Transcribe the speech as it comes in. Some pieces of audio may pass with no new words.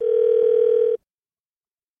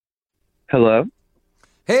Hello?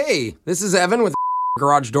 Hey, this is Evan with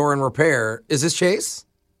Garage Door and Repair. Is this Chase?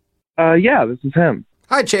 Yeah, this is him.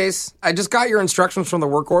 Hi, Chase. I just got your instructions from the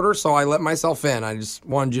work order, so I let myself in. I just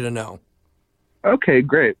wanted you to know. Okay,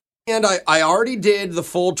 great. And I already did the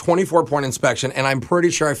full 24-point inspection, and I'm pretty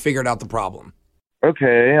sure I figured out the problem.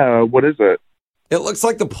 Okay, what is it? It looks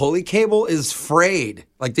like the pulley cable is frayed.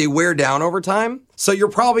 Like they wear down over time. So you're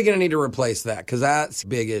probably going to need to replace that because that's a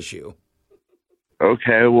big issue.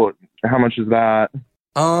 Okay, well, how much is that?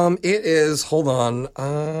 It is, hold on.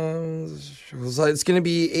 It's going to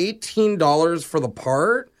be $18 for the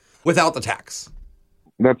part without the tax.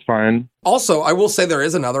 That's fine. Also, I will say there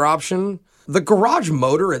is another option. The garage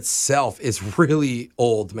motor itself is really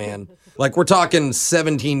old, man. Like we're talking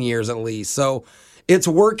 17 years at least. So it's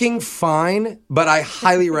working fine, but I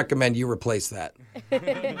highly recommend you replace that.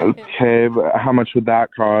 Okay, but how much would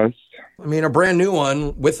that cost? I mean, a brand new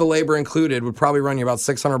one with the labor included would probably run you about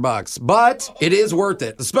 $600, but it is worth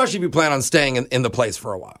it, especially if you plan on staying in the place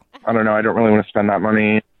for a while. I don't know, I don't really want to spend that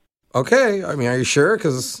money. Okay, I mean, are you sure?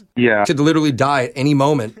 Because Yeah, you could literally die at any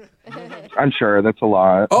moment. I'm sure, that's a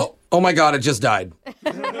lot. Oh my God, it just died.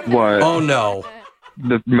 What? Oh no.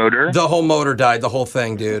 The motor? The whole motor died, the whole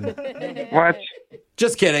thing, dude. What?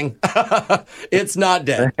 Just kidding. It's not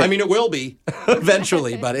dead. I mean, it will be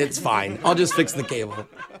eventually, but it's fine. I'll just fix the cable.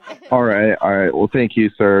 All right, well, thank you,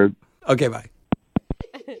 sir. Okay, bye.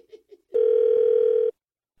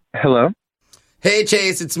 Hello? Hey,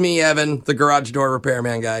 Chase, it's me, Evan, the garage door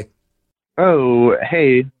repairman guy. Oh,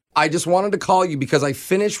 hey. I just wanted to call you because I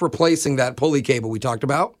finished replacing that pulley cable we talked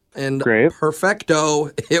about. And Great. perfecto,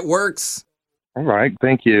 it works. All right,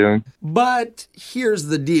 thank you. But here's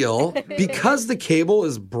the deal. Because the cable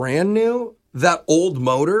is brand new, that old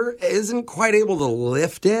motor isn't quite able to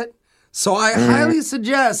lift it. So I highly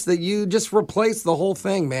suggest that you just replace the whole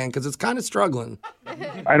thing, man, because it's kind of struggling.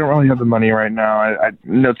 I don't really have the money right now. I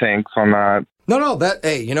no thanks on that. No,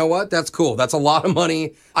 hey, you know what? That's cool. That's a lot of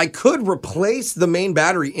money. I could replace the main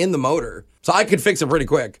battery in the motor, so I could fix it pretty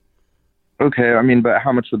quick. Okay, I mean, but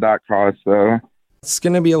how much would that cost, though? It's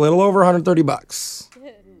going to be a little over $130.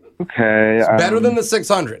 Okay. It's better than the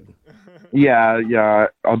 600. Yeah,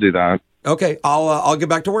 I'll do that. Okay, I'll get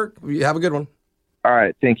back to work. You have a good one. All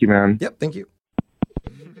right, thank you, man. Yep, thank you.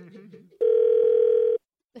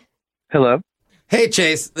 Hello? Hey,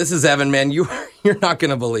 Chase, this is Evan, man. You're not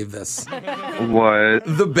going to believe this. What?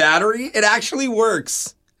 The battery, it actually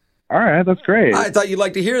works. All right, that's great. I thought you'd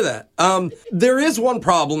like to hear that. There is one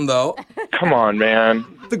problem, though. Come on, man.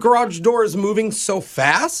 The garage door is moving so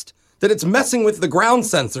fast that it's messing with the ground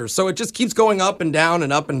sensor, so it just keeps going up and down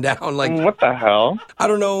and up and down. Like, What the hell? I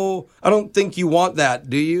don't know. I don't think you want that,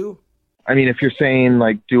 do you? I mean, if you're saying,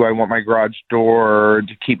 like, do I want my garage door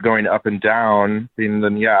to keep going up and down,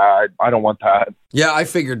 then yeah, I don't want that. Yeah, I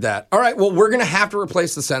figured that. All right, well, we're going to have to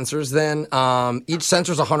replace the sensors then. Each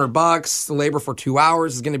sensor's $100. The labor for 2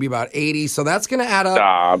 hours is going to be about $80, so that's going to add up.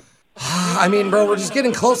 Stop. I mean, bro, we're just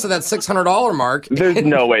getting close to that $600 mark. There's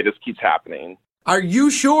no way this keeps happening. Are you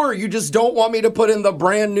sure you just don't want me to put in the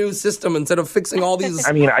brand new system instead of fixing all these?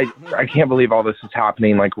 I mean, I can't believe all this is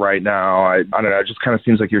happening, like, right now. I don't know. It just kind of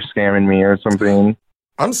seems like you're scamming me or something.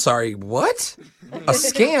 I'm sorry, what? A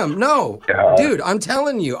scam? No. Yeah. Dude, I'm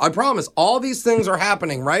telling you, I promise, all these things are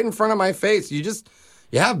happening right in front of my face. You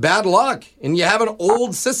have bad luck, and you have an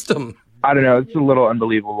old system. I don't know. It's a little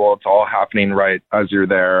unbelievable. It's all happening right as you're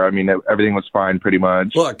there. I mean, everything was fine pretty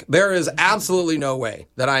much. Look, there is absolutely no way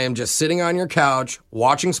that I am just sitting on your couch,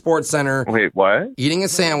 watching SportsCenter, Wait, what? eating a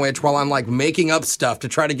sandwich while I'm like making up stuff to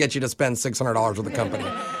try to get you to spend $600 with the company.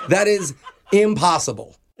 That is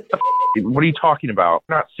impossible. What are you talking about?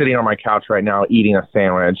 I'm not sitting on my couch right now eating a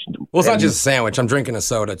sandwich. Well, it's not just a sandwich. I'm drinking a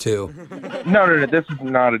soda, too. No, this is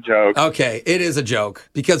not a joke. Okay, it is a joke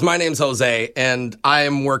because my name's Jose and I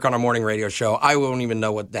work on a morning radio show. I won't even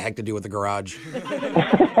know what the heck to do with the garage.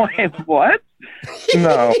 Wait, what?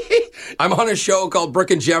 No. I'm on a show called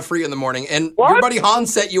Brooke and Jeffrey in the morning, and What? your buddy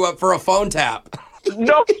Hans set you up for a phone tap.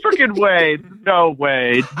 No freaking way. No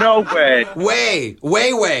way. No way.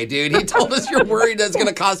 Way, dude. He told us you're worried that it's going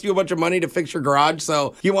to cost you a bunch of money to fix your garage,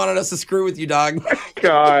 so he wanted us to screw with you, dog.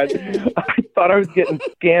 God. I thought I was getting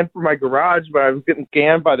scanned for my garage, but I was getting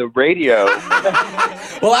scanned by the radio.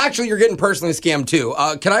 Well, actually, you're getting personally scammed, too.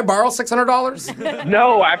 Can I borrow $600?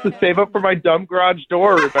 No, I have to save up for my dumb garage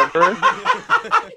door, remember?